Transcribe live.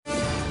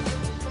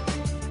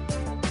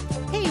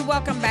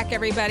welcome back,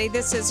 everybody.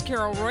 This is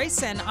Carol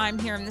Royse, and I'm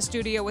here in the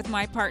studio with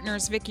my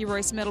partners, Vicki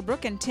Royce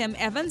Middlebrook and Tim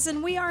Evans,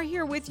 and we are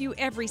here with you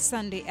every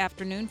Sunday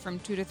afternoon from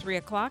 2 to 3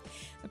 o'clock.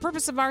 The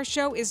purpose of our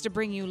show is to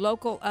bring you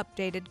local,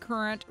 updated,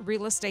 current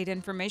real estate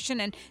information,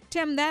 and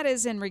Tim, that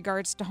is in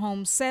regards to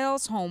home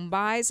sales, home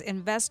buys,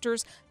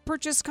 investors,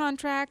 purchase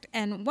contract,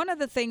 and one of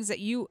the things that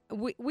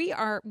we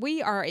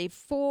are a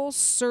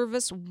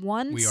full-service,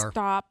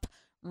 one-stop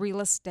real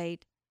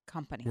estate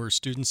company. We're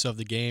students of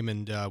the game,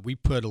 and we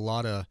put a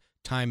lot of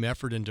time,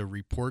 effort into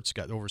reports.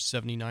 Got over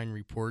 79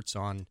 reports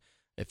on.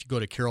 If you go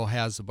to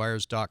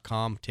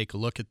carolhasthebuyers.com, take a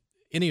look at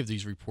any of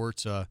these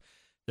reports.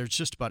 There's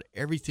just about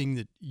everything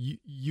that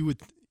you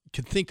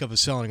could think of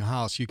as selling a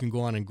house. You can go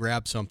on and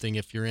grab something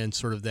if you're in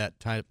sort of that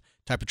type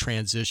of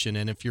transition.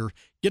 And if you're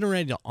getting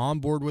ready to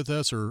onboard with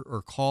us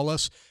or call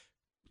us,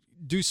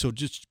 do so.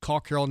 Just call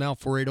Carol now,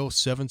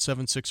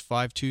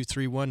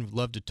 480-776-5231. We'd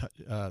love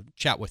to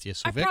chat with you.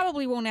 So, I Vic?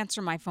 probably won't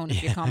answer my phone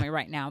if you call me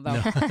right now,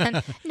 though.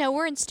 No,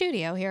 we're in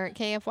studio here at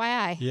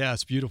KFYI. Yeah,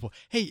 it's beautiful.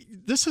 Hey,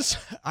 this is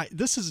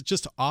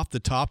just off the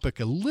topic,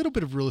 a little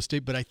bit of real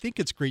estate, but I think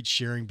it's great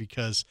sharing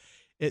because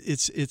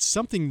it's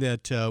something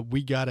that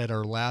we got at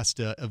our last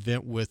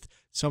event with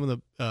some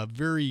of the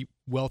very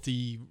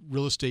wealthy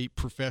real estate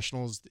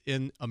professionals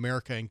in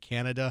America and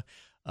Canada.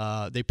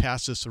 They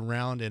passed this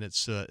around, and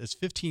it's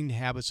 15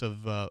 habits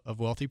of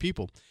wealthy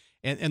people.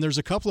 And there's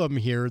a couple of them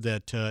here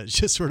that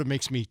just sort of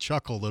makes me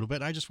chuckle a little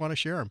bit. I just want to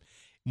share them.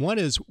 One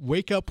is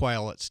wake up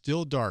while it's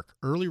still dark.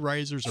 Early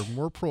risers are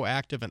more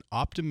proactive and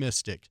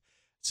optimistic,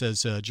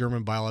 says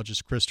German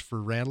biologist Christopher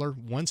Randler.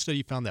 One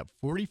study found that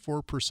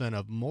 44%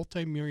 of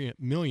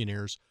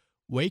multimillionaires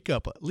wake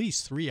up at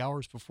least 3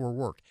 hours before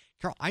work.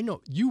 Carol, I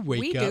know you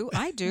wake up.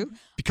 I do.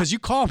 Because you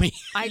call me.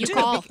 You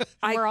call.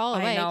 We're all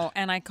awake. I know,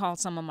 and I call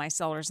some of my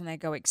sellers, and they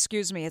go,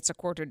 "Excuse me, it's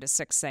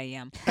 5:45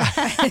 a.m."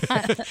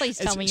 Please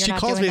tell me you're she not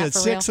calls doing me that at for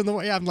 6 real. in the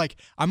morning. I'm like,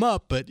 I'm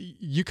up, but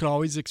you can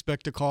always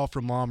expect a call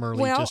from Mom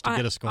early just to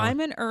get us going. I'm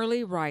an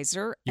early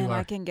riser, You and are.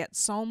 I can get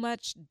so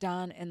much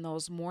done in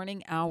those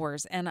morning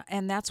hours, and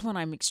that's when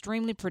I'm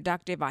extremely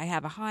productive. I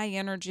have a high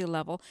energy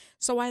level,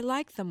 so I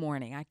like the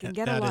morning. I can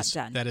get a lot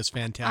done. That is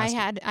fantastic.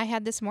 I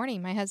had this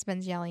morning, my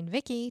husband's yelling,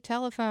 "Vicky,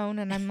 telephone,"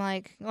 and I'm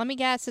like, "Let me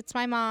guess, it's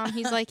my mom."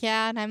 He's like,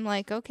 "Yeah," and I'm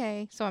like,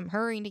 "Okay." So I'm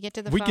hurrying to get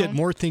to the We phone. get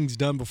more things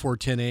done before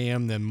 10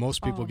 a.m. than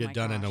most people Oh, get my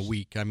done in a gosh.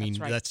 week. I mean,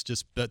 That's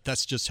right.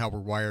 that's just how we're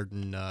wired,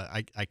 and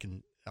I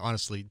can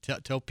honestly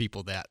tell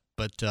people that.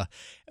 But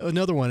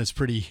another one is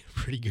pretty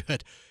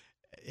good,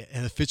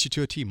 and it fits you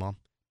to a T, Mom.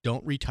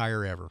 Don't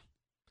retire ever.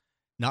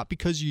 Not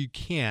because you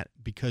can't,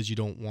 because you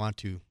don't want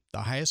to.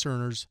 The highest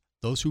earners,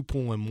 those who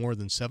pull in more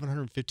than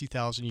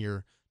 $750,000 a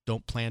year,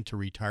 don't plan to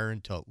retire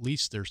until at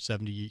least they're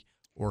 70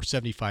 or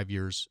 75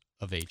 years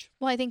of age.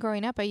 Well, I think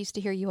growing up, I used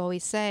to hear you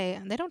always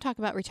say, "They don't talk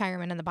about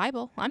retirement in the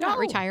Bible. I'm not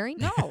retiring."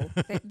 No,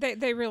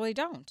 they really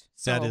don't.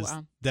 So,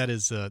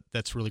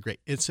 That's really great.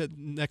 It's a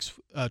next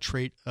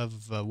trait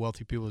of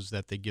wealthy people is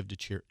that they give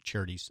to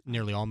charities.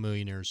 Nearly all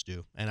millionaires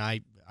do, and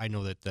I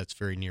know that that's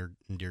very near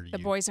and dear to you. the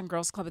Boys and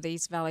Girls Club of the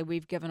East Valley,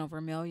 we've given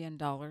over $1 million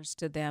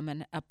to them,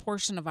 and a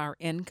portion of our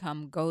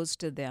income goes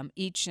to them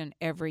each and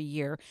every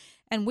year.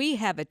 And we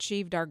have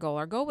achieved our goal.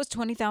 Our goal was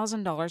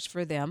 $20,000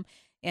 for them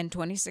in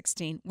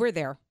 2016. We're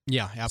there.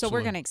 Yeah, absolutely. So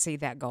we're going to exceed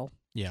that goal.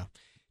 Yeah,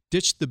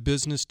 ditch the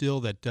business deal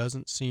that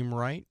doesn't seem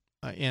right,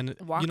 and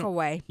Walk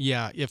away.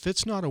 Yeah, if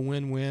it's not a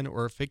win-win,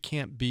 or if it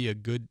can't be a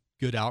good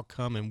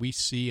outcome, and we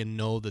see and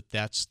know that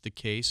that's the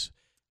case,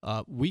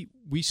 we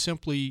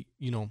simply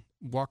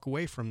walk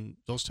away from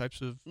those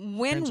types of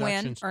Win-win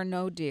transactions. or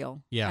no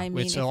deal. Yeah, I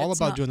mean, it's if all it's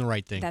about not- doing the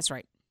right thing. That's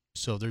right.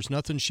 So there's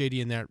nothing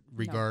shady in that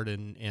regard,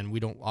 and we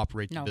don't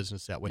operate the No.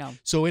 business that way. No.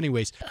 So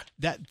anyways,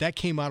 that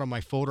came out of my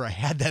folder. I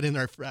had that in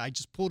there. I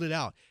just pulled it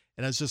out,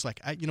 and I was just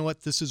like, you know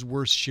what? This is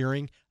worth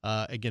sharing.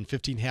 Again,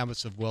 15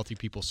 habits of wealthy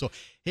people. So,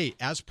 hey,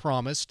 as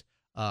promised,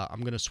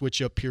 I'm going to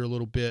switch up here a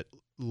little bit.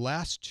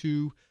 Last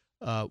 2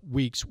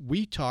 weeks,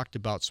 we talked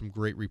about some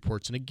great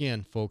reports. And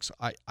again, folks,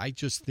 I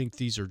just think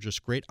these are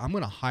just great. I'm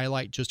going to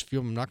highlight just a few.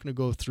 I'm not going to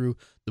go through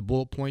the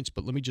bullet points,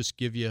 but let me just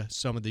give you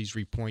some of these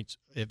reports.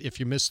 If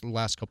you missed the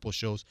last couple of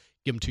shows,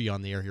 give them to you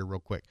on the air here real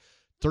quick.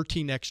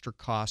 13 extra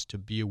costs to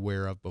be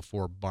aware of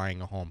before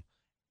buying a home.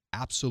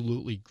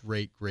 Absolutely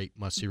great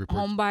must-see reports.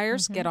 Home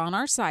buyers, get on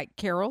our site,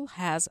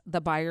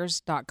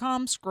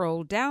 carolhasthebuyers.com.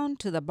 Scroll down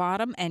to the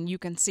bottom, and you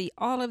can see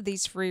all of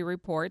these free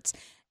reports.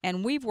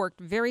 And we've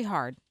worked very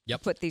hard to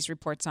put these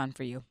reports on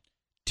for you.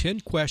 10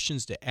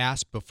 questions to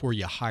ask before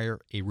you hire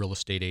a real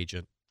estate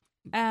agent.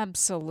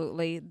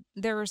 Absolutely.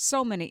 There are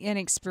so many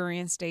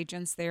inexperienced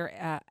agents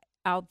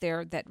out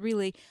there that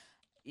really,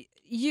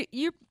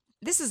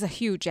 this is a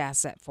huge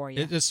asset for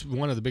you. It's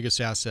one of the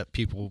biggest asset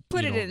people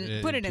Put it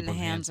in the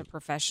hands of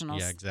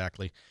professionals. Yeah,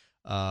 exactly.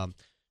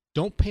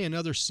 Don't pay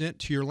another cent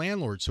to your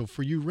landlord. So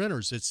for you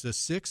renters, it's the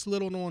 6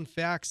 little known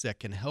facts that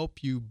can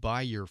help you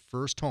buy your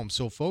first home.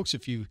 So folks,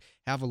 if you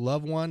have a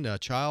loved one, a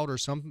child, or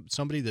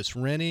somebody that's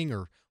renting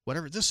or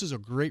whatever. This is a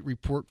great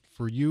report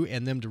for you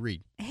and them to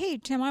read. Hey,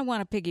 Tim, I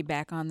want to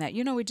piggyback on that.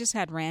 We just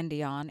had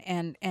Randy on,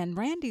 and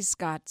Randy's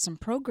got some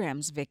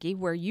programs, Vicki,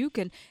 where you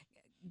can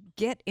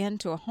get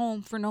into a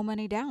home for no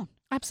money down.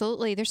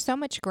 Absolutely. There's so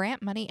much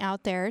grant money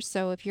out there.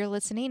 So if you're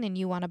listening and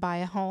you want to buy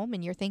a home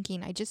and you're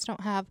thinking, I just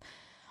don't have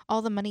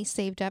all the money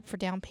saved up for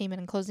down payment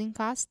and closing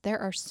costs, there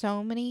are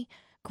so many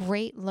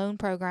great loan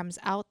programs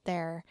out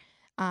there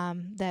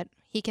that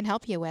he can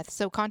help you with.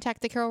 So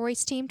contact the Carol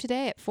Royse team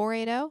today at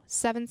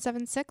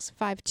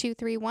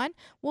 480-776-5231.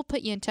 We'll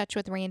put you in touch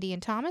with Randy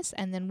and Thomas,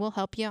 and then we'll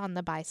help you on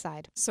the buy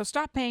side. So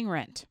stop paying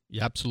rent.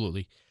 Yeah,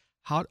 absolutely.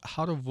 How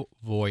to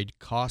avoid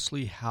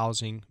costly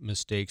housing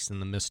mistakes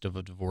in the midst of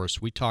a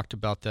divorce. We talked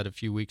about that a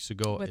few weeks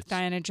ago. With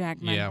Diana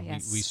Jackman. Yeah,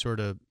 yes. we sort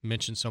of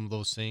mentioned some of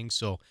those things.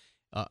 So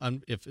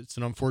if it's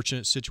an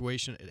unfortunate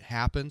situation, it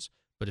happens.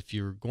 But if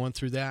you're going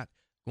through that,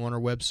 go on our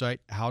website,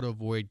 how to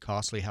avoid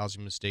costly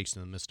housing mistakes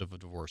in the midst of a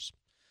divorce.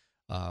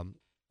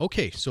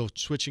 Okay, so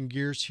switching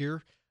gears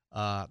here,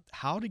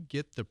 how to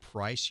get the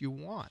price you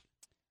want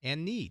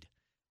and need.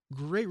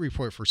 Great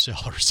report for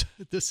sellers.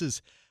 This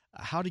is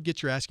how to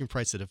get your asking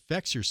price that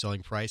affects your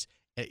selling price.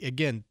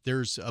 Again,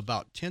 there's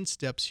about 10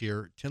 steps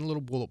here, 10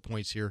 little bullet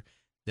points here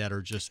that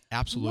are just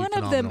absolutely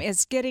phenomenal. One of them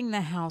is getting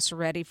the house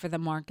ready for the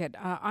market.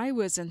 I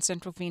was in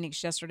Central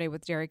Phoenix yesterday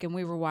with Derek, and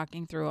we were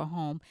walking through a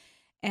home,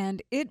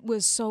 and it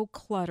was so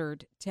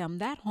cluttered, Tim.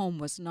 That home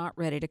was not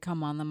ready to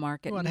come on the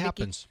market. Well, it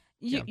happens.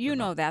 You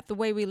know that. The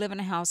way we live in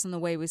a house and the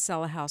way we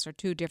sell a house are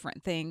two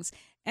different things.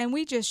 And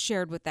we just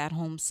shared with that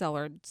home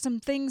seller some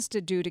things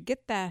to do to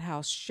get that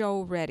house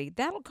show ready.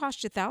 That'll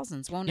cost you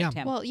thousands, won't it,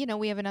 Tim? Well,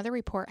 we have another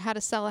report, how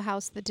to sell a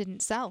house that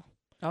didn't sell.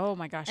 Oh,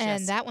 my gosh,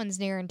 And yes. that one's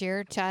near and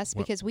dear to us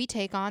because we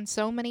take on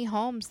so many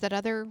homes that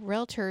other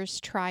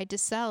realtors tried to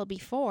sell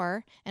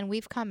before, and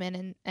we've come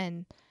in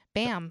and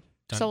bam,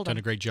 sold them. Done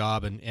a great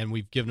job, and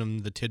we've given them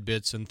the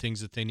tidbits and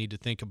things that they need to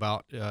think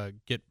about,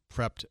 get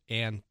prepped,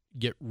 and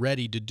get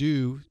ready to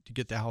do to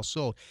get the house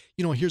sold.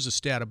 Here's a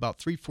stat: about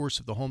 3/4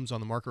 of the homes on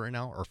the market right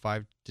now are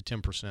 5 to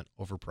 10%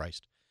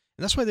 overpriced,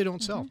 and that's why they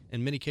don't sell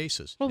in many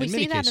cases. Well, we in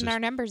many see that cases. in our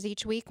numbers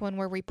each week when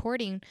we're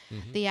reporting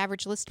the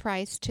average list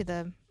price to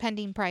the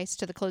pending price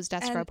to the closed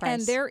escrow price.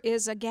 And there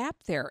is a gap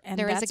there. And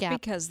there that's is a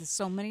gap because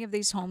so many of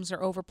these homes are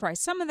overpriced.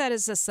 Some of that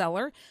is the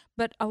seller,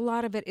 but a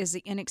lot of it is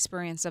the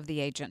inexperience of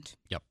the agent.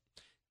 Yep.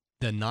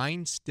 The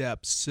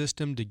 9-step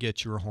system to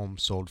get your home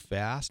sold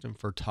fast and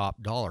for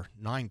top dollar.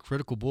 9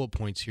 critical bullet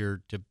points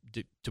here to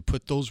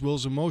put those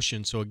wheels in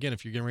motion. So again,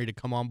 if you're getting ready to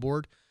come on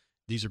board,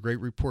 these are great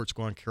reports.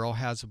 Go on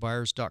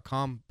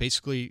carolhasthebuyers.com.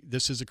 Basically,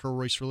 this is a Carol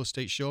Royse Real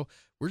Estate Show.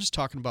 We're just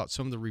talking about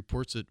some of the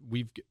reports that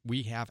we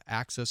have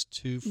access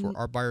to for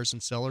our buyers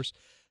and sellers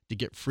to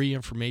get free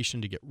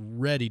information to get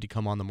ready to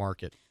come on the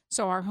market.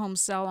 So our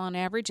homes sell on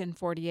average in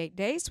 48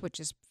 days, which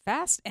is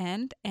fast,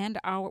 and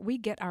we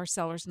get our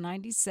sellers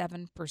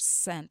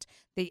 97%.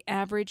 The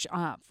average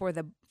for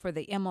the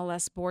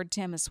MLS board,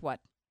 Tim, is what?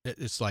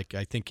 It's like,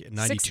 I think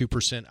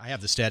 92%. I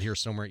have the stat here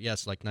somewhere.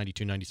 Yes, like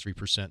 92,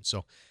 93%.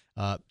 So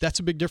that's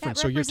a big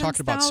difference. So you're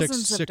talking about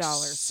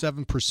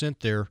 7%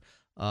 there.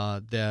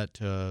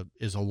 That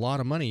is a lot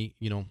of money.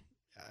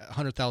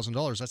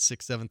 $100,000. That's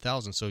 $6,000,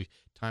 $7,000. So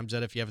times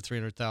that if you have a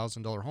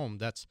 $300,000 home,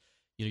 that's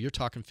you're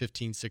talking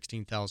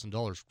 $15,000,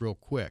 $16,000 real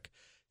quick.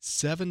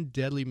 7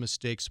 deadly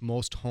mistakes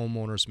most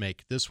homeowners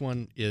make. This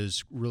one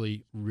is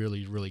really,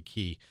 really, really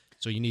key.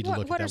 So you need to look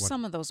at that one. What are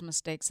some of those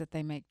mistakes that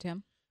they make,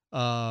 Tim?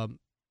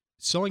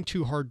 Selling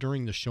too hard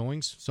during the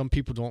showings. Some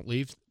people don't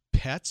leave.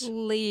 Pets.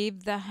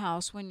 Leave the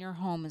house when your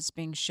home is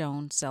being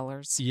shown,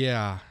 sellers.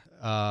 Yeah.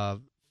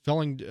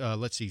 Signing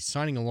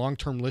a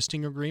long-term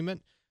listing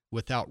agreement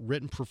without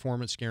written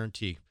performance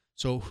guarantee.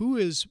 So who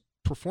is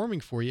performing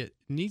for you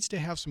needs to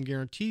have some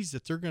guarantees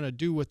that they're going to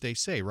do what they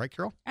say, right,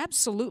 Carol?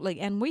 Absolutely.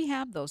 And we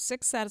have those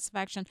 6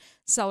 satisfaction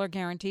seller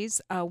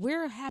guarantees.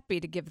 We're happy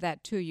to give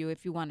that to you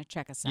if you want to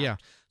check us out. Yeah.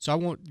 So I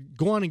won't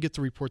go on and get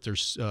the report.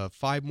 There's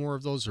 5 more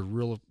of those are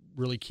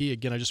really key.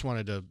 Again, I just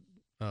wanted to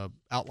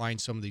outline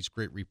some of these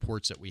great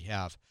reports that we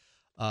have.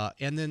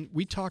 And then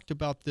we talked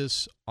about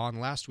this on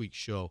last week's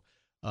show.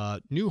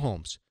 New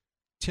homes.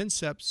 10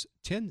 tips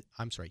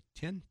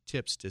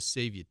to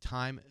save you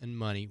time and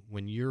money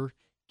when you're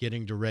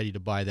getting ready to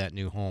buy that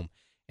new home.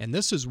 And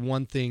this is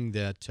one thing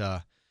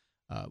that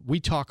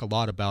we talk a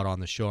lot about on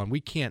the show, and we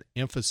can't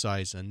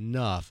emphasize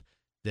enough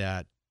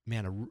that,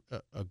 man,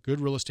 a good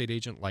real estate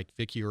agent like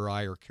Vicki or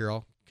I or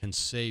Carol can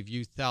save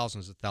you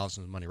thousands of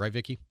money. Right,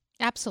 Vicki?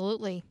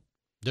 Absolutely.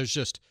 There's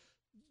just...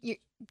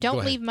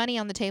 Don't leave money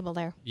on the table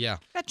there. Yeah.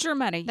 That's your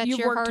money. That's You've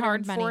your worked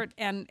hard hard-earned for money.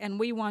 it, and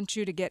we want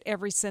you to get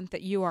every cent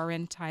that you are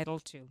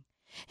entitled to.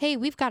 Hey,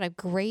 we've got a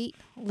great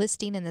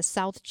listing in the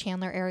South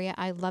Chandler area.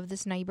 I love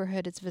this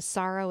neighborhood. It's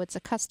Vasaro. It's a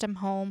custom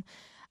home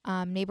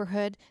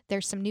neighborhood.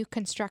 There's some new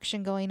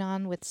construction going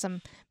on with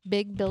some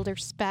big builder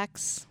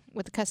specs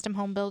with the custom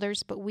home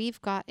builders, but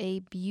we've got a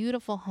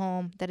beautiful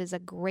home that is a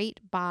great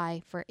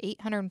buy for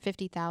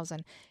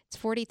 $850,000. It's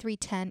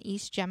 4310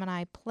 East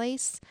Gemini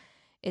Place.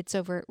 It's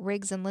over at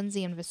Riggs and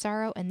Lindsay in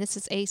Vasaro, and this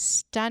is a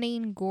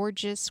stunning,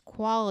 gorgeous,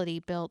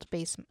 quality-built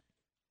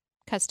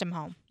custom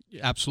home.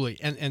 Absolutely.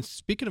 And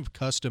speaking of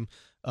custom,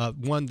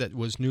 one that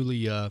was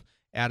newly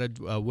added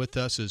with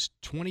us is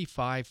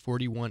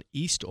 2541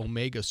 East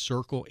Omega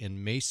Circle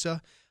in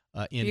Mesa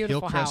in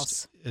Beautiful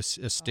Hillcrest house.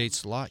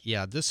 Estates lot.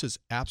 Yeah, this is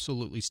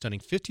absolutely stunning.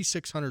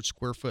 5,600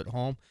 square foot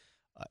home.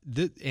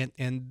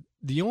 And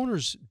the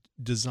owners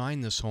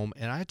designed this home,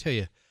 and I tell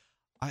you,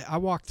 I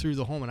walked through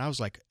the home and I was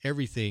like,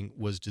 everything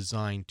was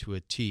designed to a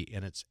T,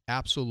 and it's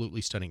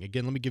absolutely stunning.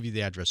 Again, let me give you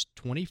the address,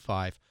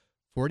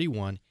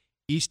 2541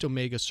 East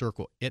Omega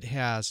Circle. It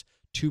has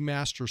 2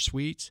 master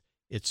suites.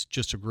 It's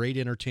just a great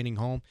entertaining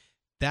home.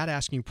 That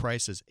asking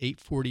price is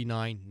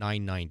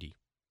 $849,990.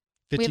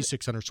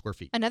 5,600 square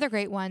feet. Another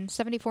great one,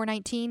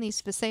 7419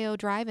 East Paseo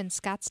Drive in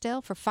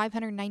Scottsdale for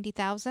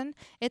 $590,000.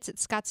 It's at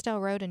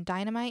Scottsdale Road in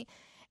Dynamite,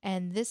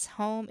 and this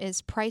home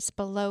is priced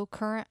below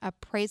current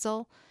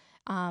appraisal.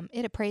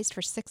 It appraised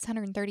for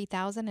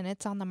 $630,000, and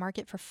it's on the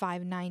market for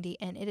 $590,000,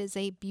 and it is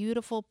a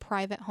beautiful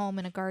private home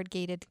in a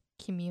guard-gated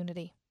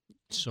community.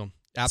 So,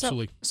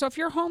 absolutely. So if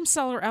you're a home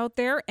seller out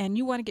there and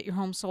you want to get your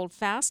home sold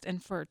fast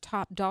and for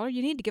top dollar,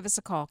 you need to give us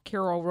a call.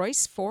 Carol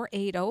Royse,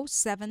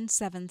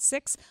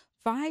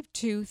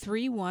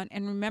 480-776-5231.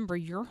 And remember,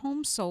 your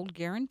home sold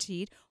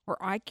guaranteed, or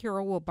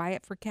Carol will buy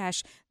it for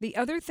cash. The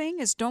other thing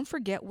is, don't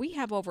forget, we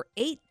have over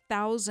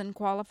 8,000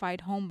 qualified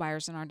home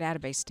buyers in our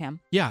database, Tim.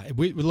 Yeah,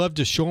 we'd love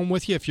to show them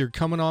with you if you're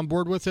coming on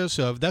board with us.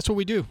 That's what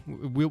we do.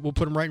 We'll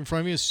put them right in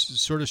front of you,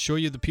 sort of show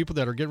you the people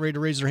that are getting ready to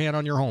raise their hand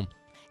on your home.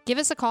 Give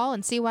us a call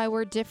and see why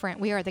we're different.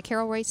 We are the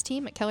Carol Royse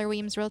team at Keller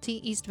Williams Realty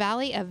East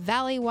Valley, a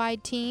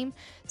valley-wide team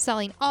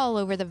selling all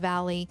over the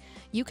valley.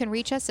 You can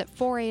reach us at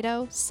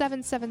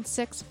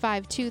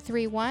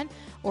 480-776-5231,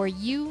 or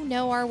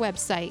our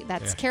website.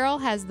 That's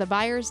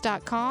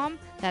carolhasthebuyers.com.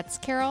 That's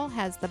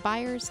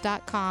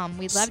carolhasthebuyers.com.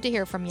 We'd love to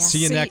hear from you. See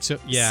you next.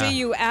 See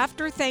you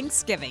after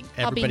Thanksgiving.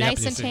 I'll be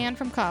nice and tan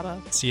from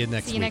Cabo. See you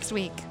next week. See you next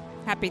week.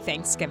 Happy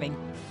Thanksgiving.